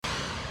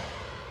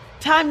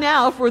Time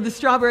now for the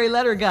Strawberry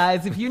Letter,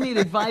 guys. If you need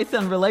advice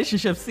on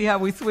relationships, see how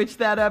we switch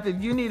that up? If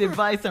you need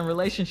advice on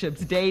relationships,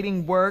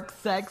 dating, work,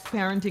 sex,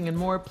 parenting, and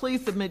more,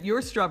 please submit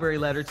your Strawberry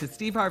Letter to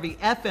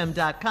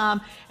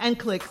steveharveyfm.com and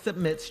click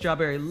Submit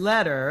Strawberry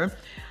Letter.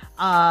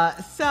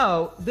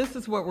 So this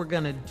is what we're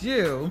going to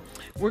do.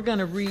 We're going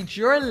to read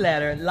your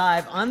letter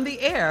live on the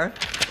air.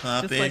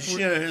 Pop it,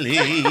 Shirley.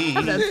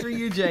 That's for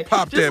you, Jay.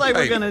 Just like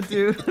we're going to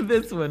do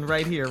this one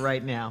right here,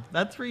 right now.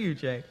 That's for you,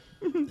 Jay.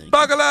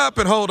 Buckle up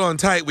and hold on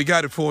tight. We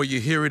got it for you.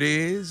 Here it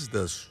is,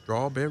 the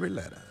Strawberry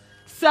Letter.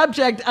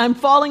 Subject, I'm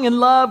falling in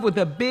love with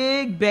a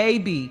big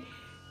baby.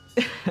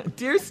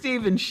 Dear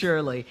Steve and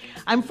Shirley,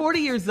 I'm 40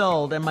 years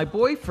old and my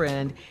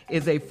boyfriend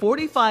is a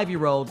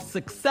 45-year-old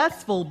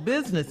successful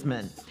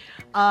businessman.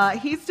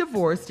 He's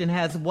divorced and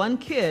has one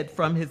kid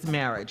from his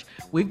marriage.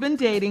 We've been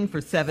dating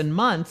for 7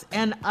 months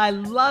and I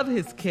love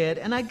his kid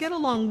and I get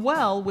along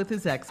well with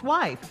his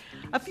ex-wife.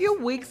 A few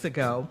weeks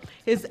ago,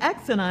 his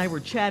ex and I were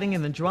chatting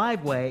in the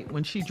driveway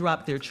when she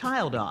dropped their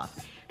child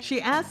off.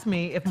 She asked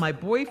me if my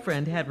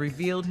boyfriend had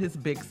revealed his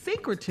big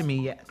secret to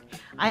me yet.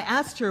 I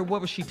asked her what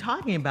was she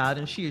talking about,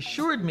 and she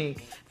assured me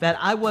that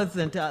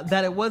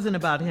that it wasn't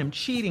about him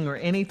cheating or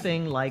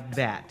anything like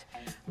that.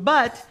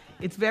 But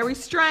it's very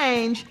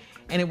strange,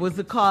 and it was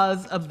the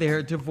cause of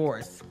their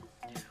divorce.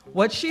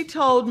 What she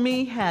told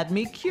me had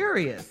me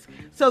curious.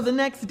 So the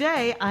next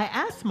day, I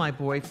asked my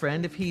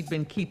boyfriend if he'd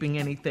been keeping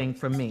anything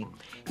from me.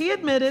 He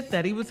admitted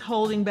that he was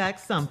holding back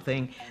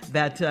something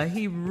that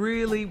he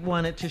really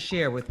wanted to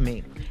share with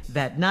me.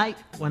 That night,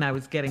 when I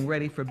was getting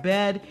ready for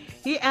bed,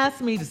 he asked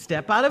me to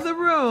step out of the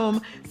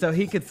room so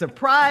he could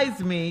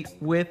surprise me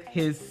with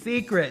his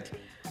secret.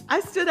 I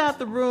stood out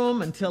the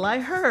room until I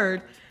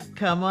heard,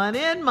 "Come on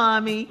in,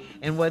 Mommy,"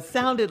 and what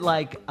sounded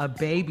like a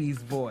baby's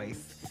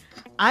voice.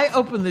 I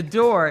opened the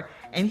door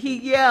and he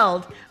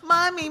yelled,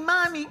 "Mommy,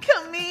 Mommy,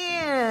 come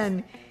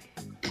in."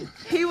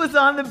 He was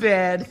on the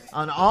bed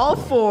on all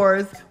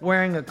fours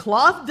wearing a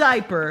cloth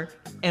diaper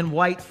and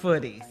white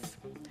footies.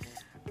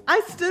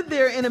 I stood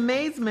there in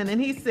amazement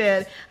and he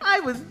said, "I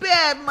was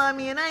bad,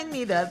 Mommy, and I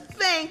need a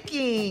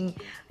thanking."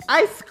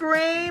 I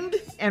screamed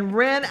and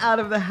ran out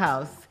of the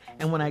house.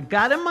 And when I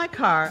got in my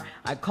car,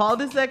 I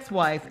called his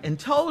ex-wife and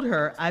told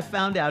her I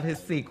found out his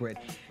secret.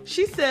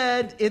 She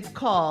said it's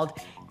called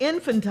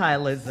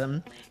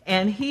infantilism,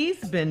 and he's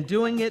been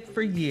doing it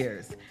for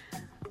years.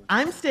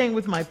 I'm staying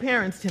with my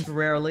parents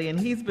temporarily, and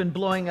he's been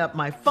blowing up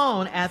my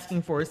phone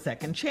asking for a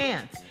second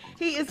chance.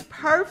 He is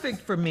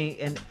perfect for me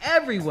in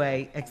every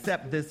way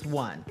except this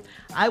one.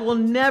 I will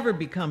never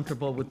be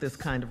comfortable with this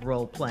kind of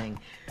role playing.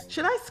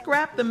 Should I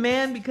scrap the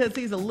man because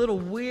he's a little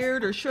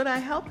weird, or should I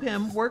help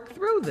him work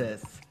through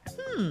this?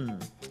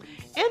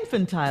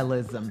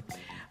 Infantilism.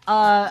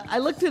 I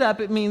looked it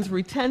up. It means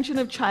retention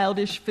of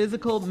childish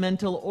physical,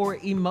 mental, or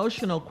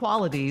emotional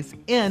qualities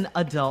in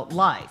adult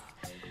life.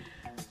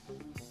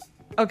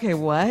 Okay,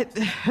 what?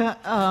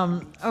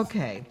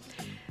 Okay.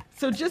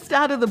 So just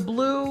out of the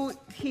blue,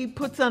 he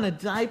puts on a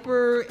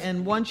diaper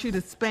and wants you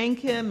to spank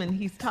him, and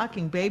he's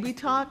talking baby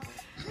talk.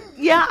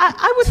 Yeah,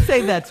 I would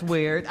say that's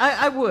weird.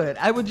 I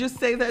would just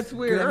say that's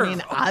weird. Girl. I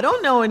mean, I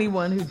don't know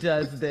anyone who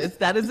does this.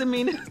 That doesn't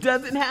mean it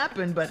doesn't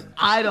happen, but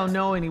I don't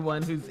know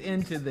anyone who's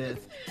into this.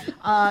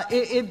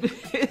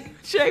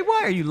 Shay,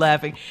 why are you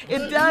laughing?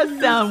 It does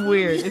sound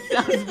weird. It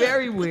sounds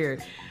very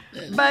weird.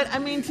 But I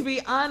mean, to be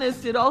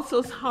honest, it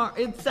also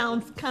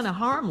sounds kind of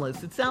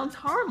harmless. It sounds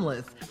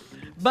harmless.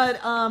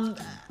 But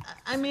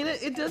I mean,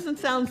 it doesn't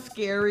sound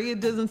scary. It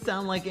doesn't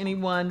sound like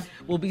anyone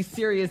will be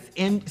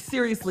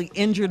seriously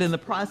injured in the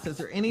process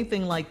or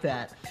anything like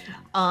that.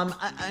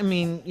 I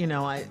mean, you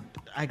know, I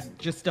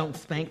just don't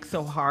spank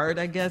so hard,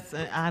 I guess.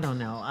 I don't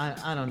know.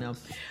 I don't know.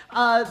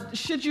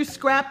 Should you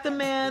scrap the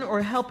man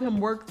or help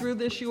him work through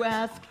this, you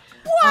ask?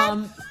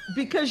 What?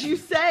 Because you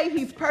say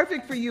he's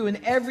perfect for you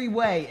in every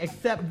way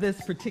except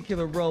this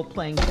particular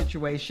role-playing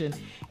situation.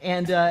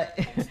 And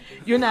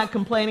you're not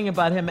complaining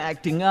about him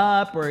acting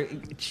up or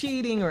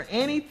cheating or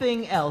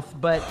anything else,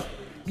 but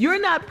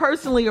you're not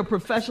personally or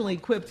professionally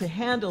equipped to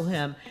handle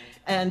him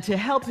and to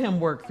help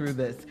him work through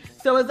this.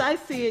 So as I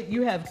see it,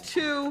 you have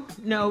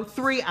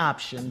three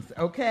options,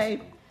 okay?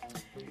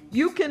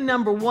 You can,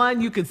 number one,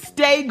 you could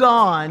stay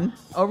gone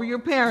over your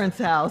parents'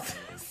 house.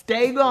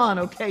 Stay gone,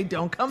 okay?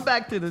 Don't come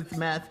back to this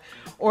mess.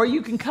 Or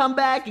you can come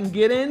back and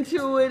get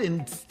into it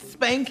and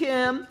spank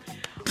him.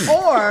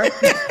 Or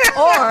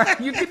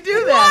you could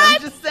do that. What?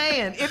 I'm just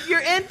saying, if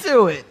you're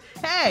into it.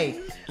 Hey,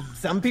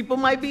 some people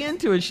might be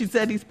into it. She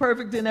said he's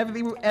perfect in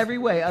every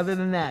way other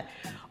than that.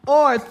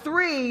 Or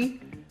three,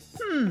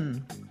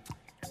 see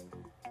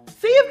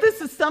if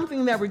this is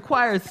something that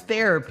requires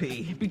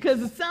therapy,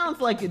 because it sounds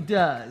like it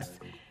does.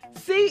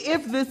 See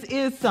if this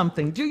is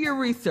something. Do your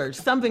research,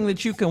 something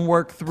that you can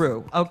work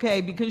through, okay?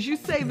 Because you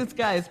say this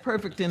guy is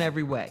perfect in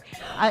every way.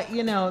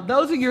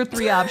 Those are your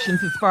three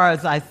options as far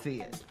as I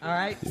see it. All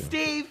right, yeah.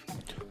 Steve?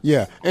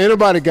 Yeah, ain't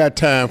nobody got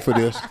time for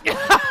this.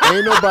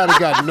 Ain't nobody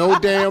got no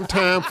damn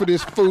time for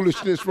this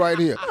foolishness right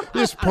here.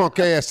 This punk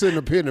ass sitting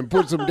up here and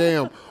put some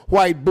damn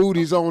white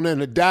booties on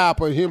and a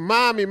diaper. Here,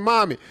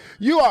 mommy,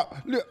 you are...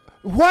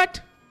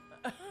 What?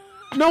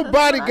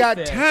 Nobody Right got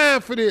there.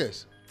 time for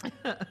this.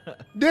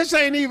 This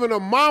ain't even a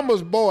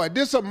mama's boy.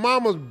 This a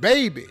mama's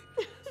baby.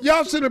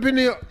 Y'all sit up in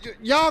there.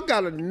 Y'all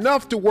got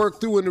enough to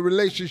work through in the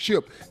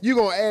relationship. You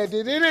gonna add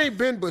it. It ain't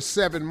been but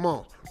 7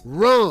 months.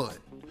 Run.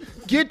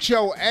 Get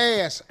your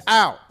ass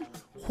out.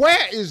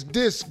 Where is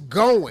this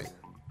going?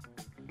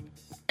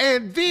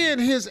 And then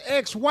his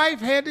ex-wife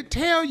had to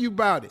tell you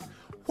about it.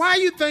 Why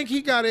you think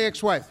he got an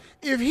ex-wife?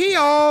 If he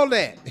all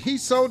that,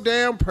 he's so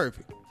damn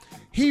perfect.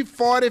 He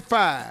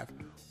 45.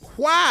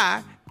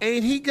 Why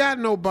ain't he got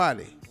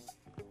nobody?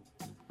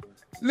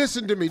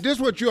 Listen to me. This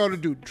is what you ought to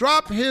do.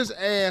 Drop his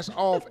ass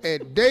off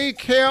at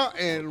daycare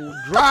and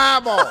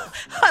drive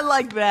off. I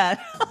like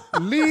that.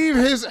 Leave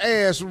his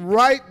ass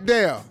right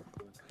there.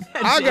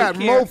 I got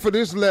Daycare. more for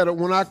this letter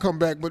when I come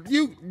back, but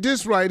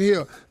this right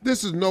here,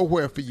 this is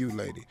nowhere for you,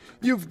 lady.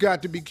 You've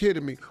got to be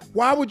kidding me.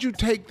 Why would you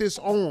take this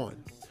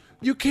on?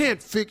 You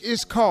can't fix.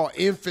 It's called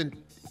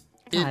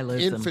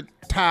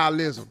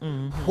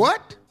infantilism.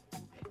 What?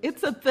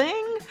 It's a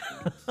thing.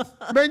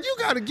 Man, you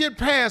got to get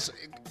past.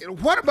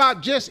 What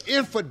about just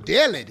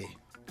infidelity?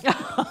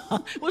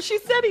 Well, she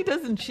said he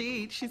doesn't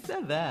cheat. She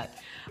said that.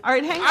 All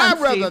right, hang on, I'd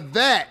rather Steve.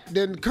 that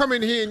than come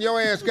in here and your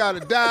ass got a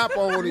diaper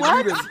on and you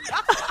done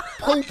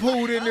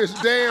poo-pooed in this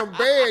damn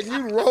bed and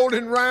you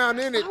rolling around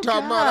in it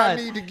talking about I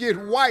God. need to get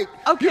white.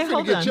 Okay, you finna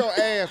hold get on. your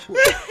ass whooped.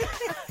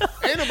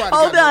 Ain't nobody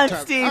Hold got on, no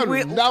time. Steve.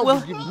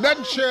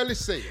 Nothing Shirley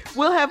said.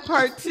 We'll have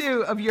part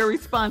 2 of your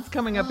response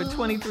coming up at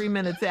 23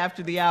 minutes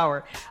after the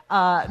hour.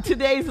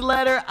 Today's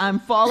letter, I'm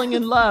falling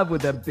in love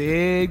with a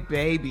big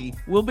baby.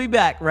 We'll be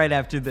back right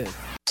after this.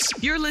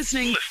 You're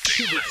listening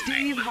to the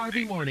Steve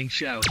Harvey Morning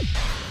Show.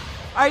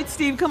 All right,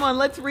 Steve, come on.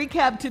 Let's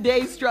recap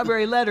today's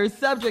Strawberry Letter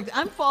subject.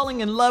 I'm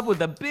falling in love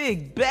with a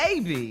big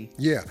baby.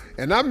 Yeah,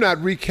 and I'm not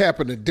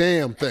recapping a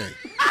damn thing.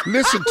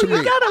 Listen to You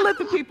me. gotta let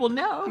the people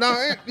know.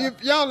 Now,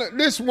 if y'all,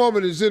 this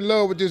woman is in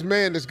love with this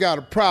man that's got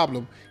a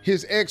problem.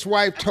 His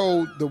ex-wife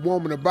told the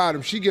woman about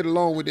him. She get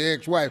along with the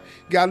ex-wife.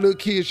 Got a little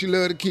kid. She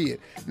love the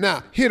kid.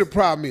 Now, here the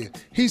problem is.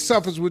 He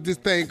suffers with this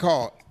thing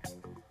called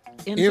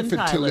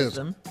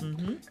infantilism.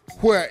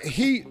 Where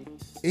he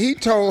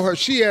told her,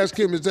 she asked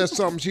him, is that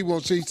something she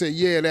wants to see? He said,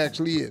 yeah, it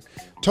actually is.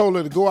 Told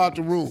her to go out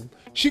the room.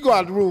 She go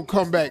out the room,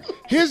 come back.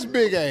 His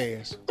big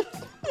ass,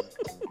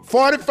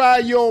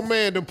 45-year-old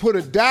man done put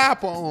a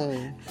diaper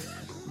on,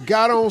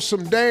 got on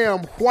some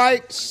damn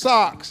white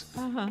socks,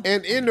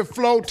 and in the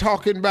floor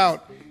talking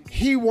about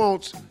he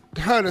wants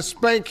her to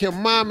spank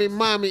him. Mommy,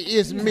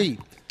 it's me.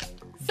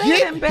 Say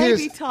it in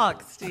baby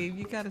talk, Steve.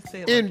 You gotta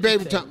say it In like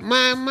baby you talk.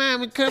 My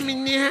mommy come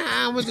in here.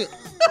 I was it.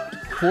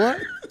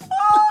 What?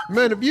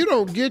 Man, if you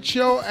don't get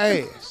your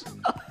ass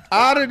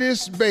out of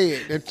this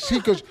bed, and see,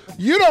 because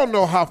you don't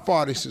know how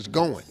far this is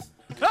going.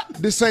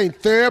 This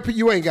ain't therapy.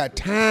 You ain't got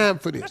time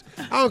for this.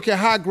 I don't care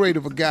how great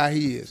of a guy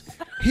he is.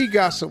 He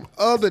got some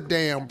other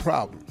damn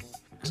problem.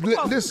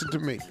 Listen to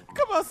me.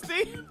 Come on,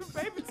 Steve.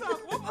 Baby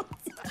talk. One more time.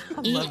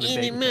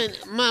 Any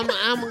minute, mama,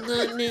 I'm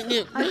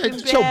gonna I'm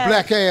get your bad.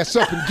 black ass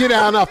up and get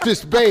down off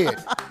this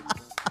bed.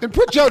 And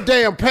put your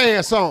damn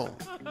pants on.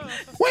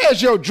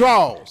 Where's your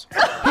drawers?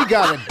 He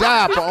got a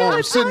diaper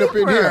on sitting up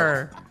in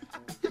here.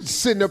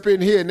 Sitting up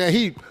in here. Now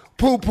he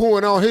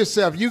poo-pooing on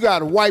himself. You got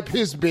to wipe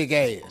his big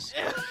ass.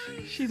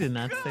 She did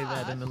not say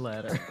that in the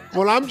letter.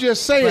 Well, I'm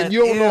just saying, But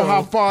you don't know ew.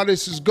 how far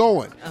this is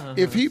going.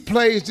 If he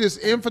plays this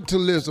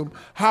infantilism,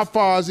 how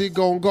far is it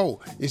going to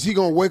go? Is he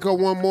going to wake up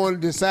one morning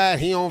and decide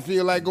he don't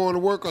feel like going to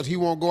work because he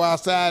won't go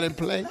outside and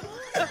play?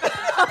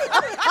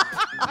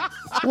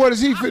 What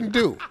is he finna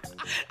do?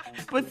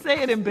 But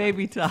say it in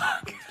baby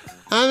talk.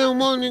 I don't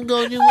want to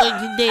go to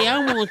work today.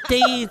 I want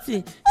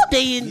to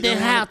stay in the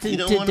house You and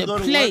don't want to to go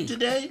to play. work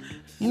today?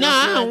 You No, don't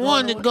I feel don't like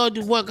want to going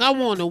go to work. I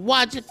want to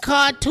watch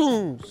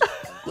cartoons.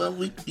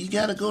 Well, you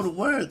got to go to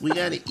work. We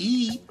got to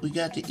eat. We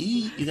got to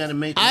eat. You got to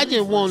make. I food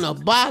just for want us.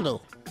 a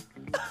bottle.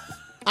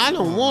 I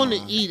don't want to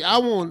eat. I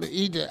want to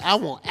eat it. I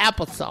want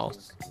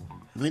applesauce.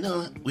 We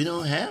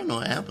don't have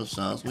no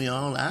applesauce. We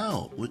all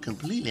out. We're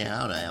completely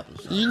out of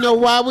applesauce. You know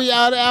why we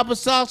out of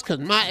applesauce? Because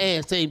my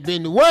ass ain't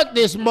been to work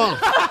this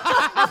month.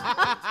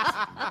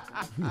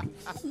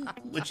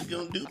 What you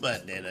gonna do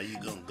about that? Are you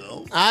gonna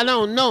go? I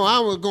don't know. I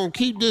was going to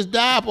keep this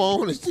diaper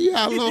on and see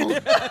how long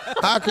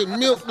I can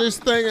milk this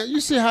thing. You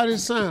see how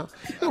this sounds?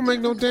 It don't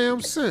make no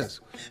damn sense.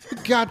 We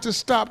got to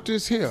stop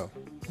this here.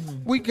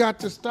 We got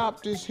to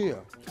stop this here.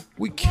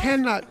 We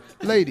cannot,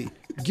 lady,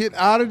 get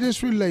out of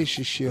this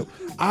relationship.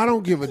 I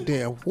don't give a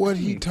damn what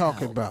he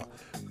talking about.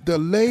 The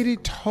lady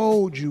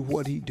told you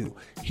what he do.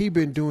 He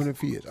been doing it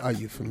for years. Are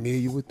you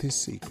familiar with this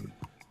secret?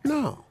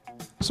 No.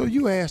 So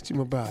you asked him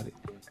about it.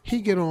 He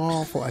get on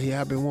all for it.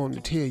 Yeah, I've been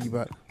wanting to tell you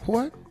about it.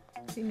 What?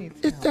 He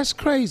needs help. That's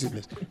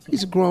craziness.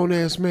 He's a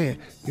grown-ass man.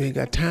 You ain't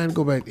got time to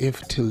go back to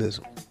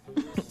infantilism.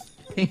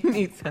 He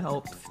needs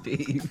help,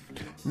 Steve.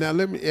 Now,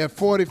 at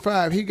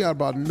 45, he got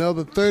about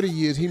another 30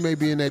 years. He may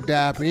be in that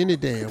diaper any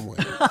damn way.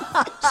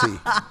 See?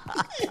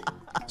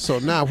 So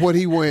now, what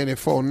he wearing it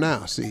for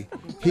now? See?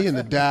 He in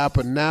the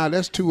diaper now.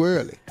 That's too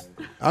early.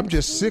 I'm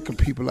just sick of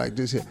people like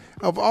this here.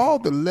 Of all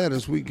the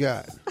letters we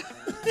got,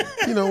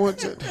 you know what?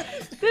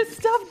 There's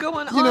stuff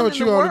going on know what in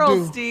you the ought to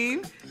world,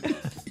 do? Steve.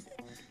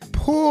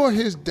 Pull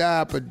his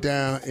diaper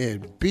down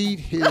and beat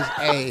his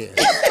ass.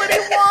 That's what he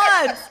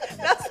wants.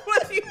 That's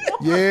what he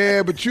wants.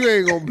 Yeah, but you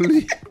ain't gonna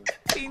believe.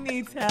 He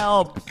needs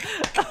help.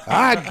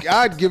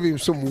 I'd give him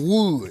some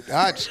wood.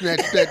 I'd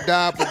snatch that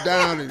diaper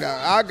down, and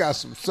I got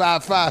some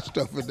sci-fi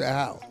stuff in the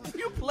house.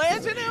 You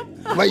pledging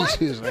him? Place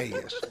his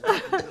ass,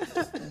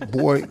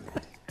 boy.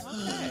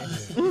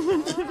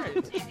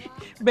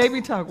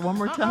 Baby talk one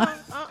more time.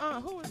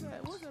 Who is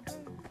that? What's that, baby?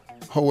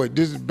 Oh wait,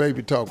 this is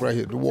baby talk right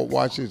here.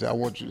 Watch this. I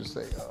want you to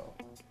say.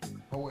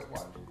 Oh wait,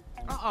 watch.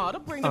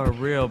 Don't bring the A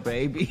real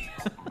baby.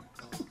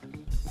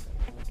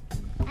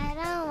 I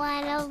don't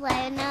want to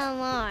play no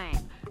more.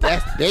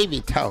 That's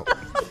baby talk.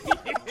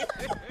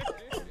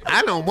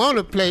 I don't want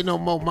to play no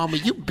more, Mama.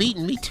 You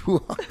beating me too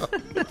hard.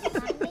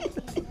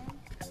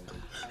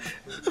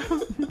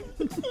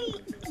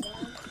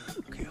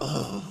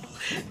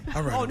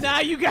 All right. Oh, now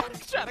you got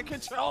to try to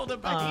control the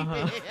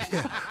baby.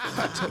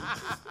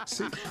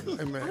 See,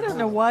 hey, man, I don't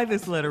know why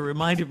this letter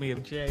reminded me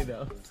of Jay,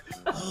 though.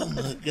 Oh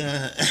my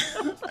God.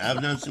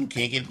 I've done some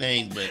kinky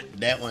things, but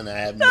that one I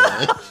have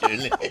done.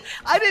 Shirley.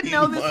 I didn't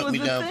know You this marked was me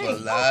a down thing. for a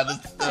lot of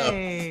stuff.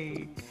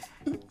 Hey.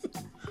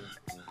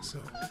 So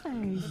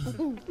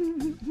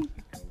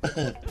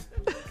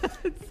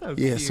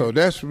Yeah, cute. so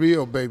that's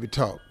real baby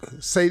talk.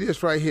 Say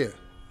this right here.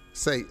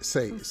 Say,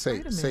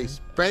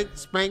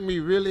 spank me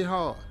really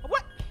hard.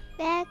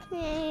 Back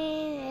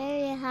me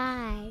very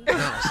high.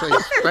 No, say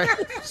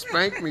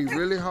spank me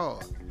really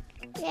hard.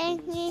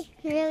 Back me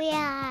really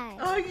high.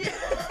 Oh, yeah.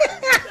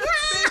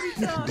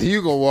 Then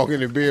you gonna walk in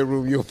the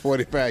bedroom, your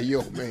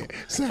 45-year-old man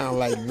sound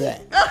like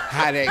that.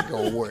 How that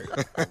gonna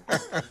work?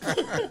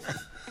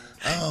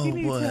 Oh He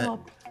needs boy.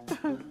 help.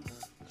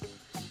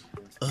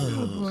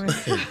 Oh, boy.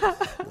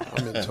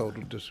 I'm in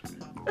total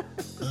disagreement.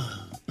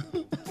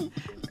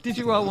 Did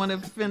you all want to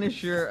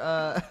finish your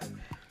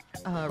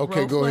Okay,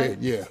 role go play?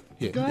 ahead. Yeah.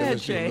 Go ahead,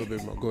 Let's do a Jay. little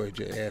bit more. Go ahead,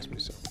 Jay. Ask me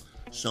something.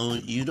 So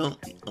you don't.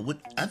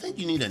 I think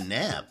you need a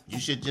nap. You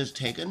should just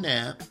take a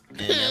nap, and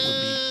that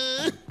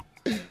would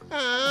be.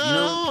 I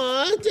don't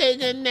want to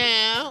take a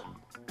nap.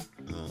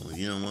 Oh,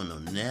 you don't want no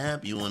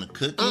nap. You want a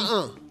cookie.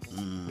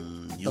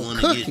 You A want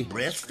to cookie? get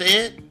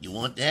breastfed. You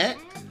want that?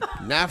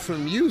 Not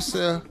from you,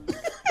 sir.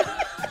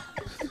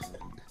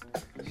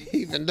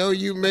 Even though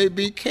you may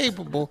be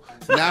capable,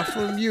 not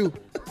from you.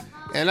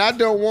 And I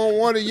don't want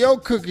one of your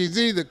cookies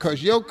either,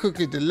 because your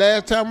cookies, the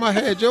last time I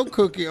had your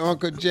cookie,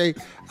 Uncle Jay,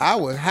 I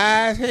was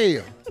high as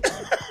hell.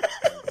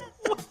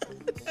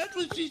 That's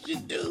what you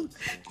should do.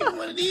 Get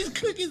one of these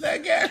cookies I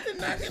got and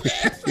knock his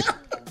ass out.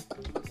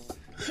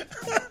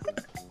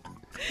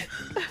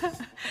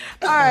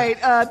 All right.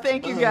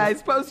 Thank you,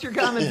 guys. Post your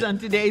comments on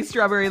today's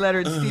Strawberry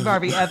Letter at Steve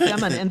Harvey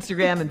FM on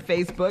Instagram and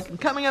Facebook.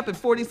 And coming up at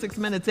 46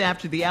 minutes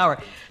after the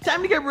hour,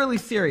 time to get really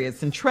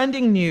serious. In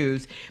trending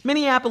news,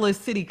 Minneapolis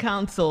City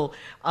Council,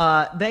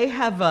 they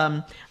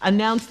have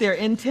announced their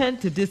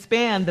intent to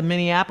disband the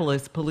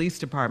Minneapolis Police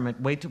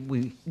Department. Wait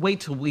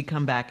till we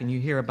come back and you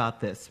hear about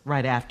this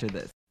right after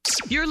this.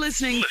 You're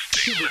listening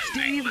to the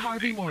Steve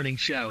Harvey Morning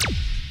Show.